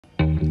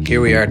Here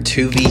we are,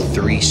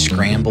 2v3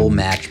 Scramble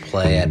Match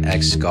Play at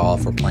X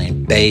Golf. We're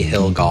playing Bay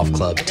Hill Golf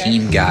Club,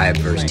 Team Geib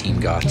versus Team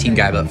Gauth. Team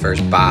Geib up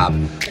first. Bob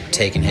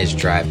taking his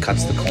drive,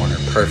 cuts the corner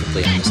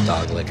perfectly on this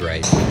dogleg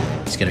right.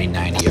 It's going to be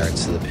 90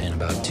 yards to the pin,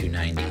 about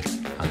 290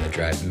 on the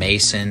drive.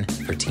 Mason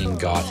for Team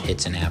Gauth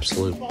hits an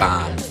absolute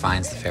bomb,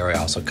 finds the fairway,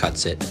 also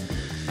cuts it.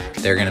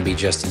 They're going to be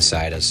just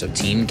inside us. So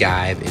Team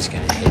Geib is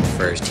going to hit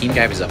first. Team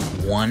Geib is up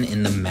 1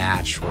 in the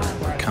match.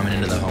 We're coming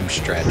into the home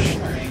stretch.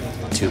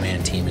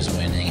 Two-man team is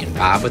winning. And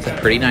Bob with a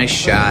pretty nice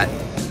shot.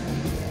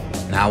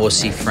 Now we'll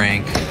see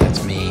Frank.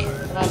 That's me.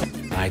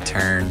 My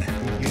turn.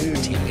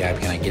 Team Geib,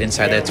 can I get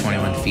inside that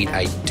 21 feet?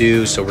 I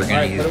do. So we're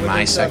going to use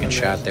my second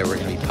shot there. We're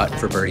going to be putting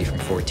for birdie from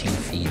 14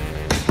 feet.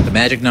 The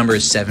magic number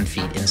is 7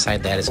 feet.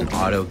 Inside that is an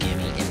auto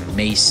gimme. And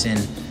Mason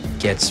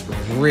gets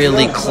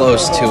really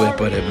close to it,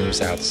 but it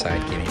moves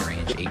outside gimme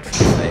range, 8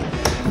 feet away.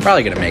 I'm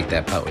probably going to make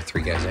that putt with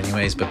 3 guys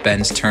anyways, but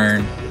Ben's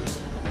turn.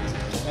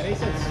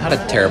 Not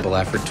a terrible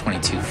effort,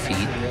 22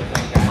 feet.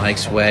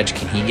 Mike's wedge,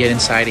 can he get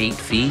inside 8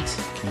 feet?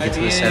 Can he get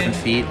to the 7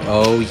 feet?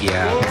 Oh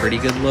yeah, pretty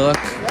good look.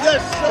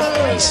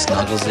 And he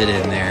snuggles it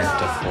in there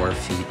to 4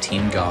 feet.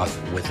 Team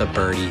Gauth with a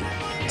birdie.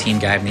 Team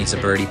Geib needs a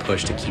birdie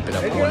push to keep it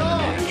up 1 in the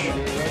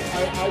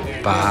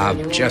match.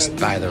 Bob just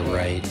by the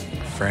right.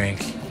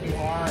 Frank.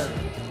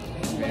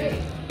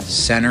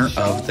 Center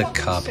of the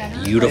cup.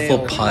 Beautiful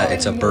putt.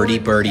 It's a birdie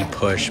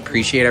push.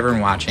 Appreciate everyone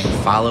watching.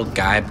 Follow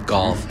Geib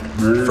Golf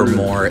for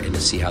more and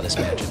to see how this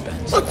matchup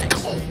ends.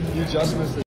 Thanks.